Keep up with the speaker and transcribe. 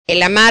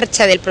la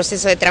marcha del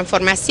proceso de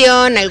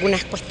transformación,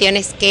 algunas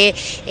cuestiones que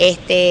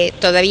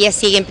todavía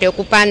siguen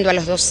preocupando a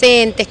los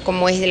docentes,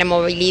 como es de la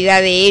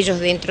movilidad de ellos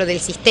dentro del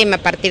sistema a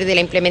partir de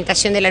la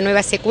implementación de la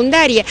nueva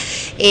secundaria,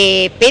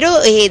 pero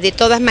de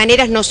todas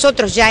maneras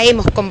nosotros ya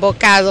hemos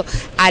convocado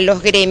a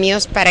los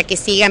gremios para que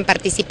sigan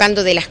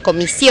participando de las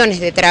comisiones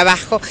de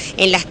trabajo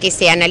en las que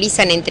se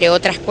analizan, entre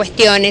otras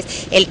cuestiones,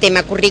 el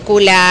tema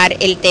curricular,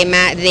 el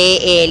tema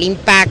del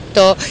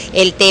impacto,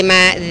 el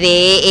tema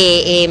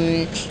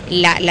de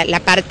la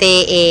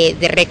parte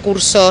de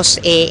recursos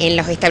en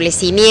los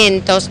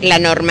establecimientos, la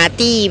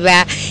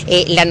normativa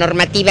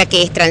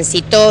que es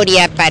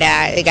transitoria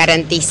para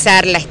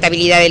garantizar la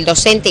estabilidad del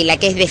docente y la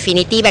que es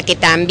definitiva, que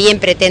también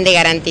pretende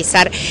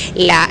garantizar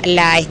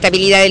la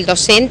estabilidad del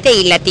docente,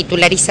 y la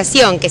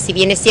titularización, que si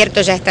bien es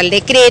cierto ya está el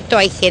decreto,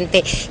 hay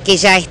gente que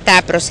ya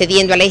está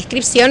procediendo a la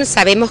inscripción,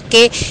 sabemos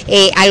que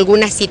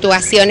algunas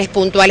situaciones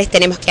puntuales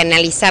tenemos que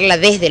analizarlas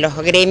desde los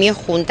gremios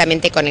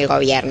juntamente con el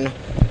gobierno.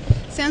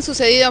 ¿Se han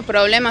sucedido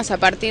problemas a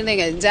partir de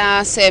que ya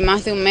hace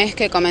más de un mes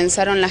que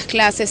comenzaron las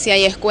clases y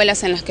hay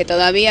escuelas en las que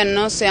todavía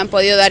no se han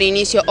podido dar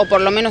inicio, o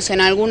por lo menos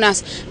en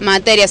algunas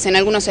materias, en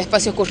algunos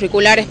espacios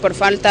curriculares, por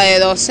falta de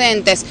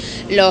docentes?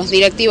 Los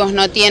directivos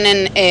no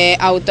tienen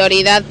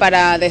autoridad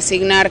para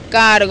designar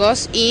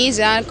cargos y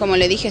ya, como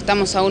le dije,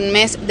 estamos a un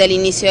mes del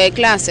inicio de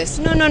clases.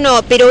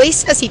 No, pero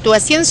esa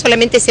situación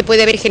solamente se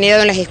puede haber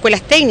generado en las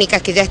escuelas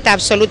técnicas, que ya está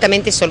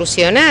absolutamente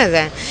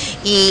solucionada.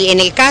 Y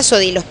en el caso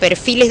de los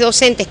perfiles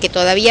docentes que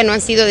todavía no han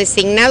sido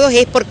designados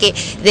es porque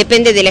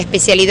depende de la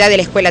especialidad de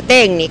la escuela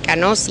técnica,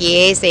 ¿no? Si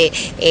es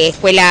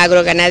escuela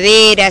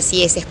agroganadera,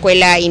 si es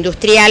escuela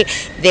industrial,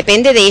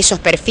 depende de esos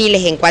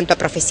perfiles en cuanto a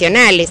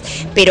profesionales,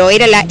 pero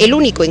era el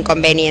único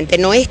inconveniente,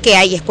 no es que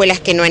hay escuelas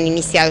que no han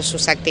iniciado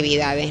sus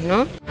actividades,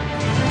 ¿no?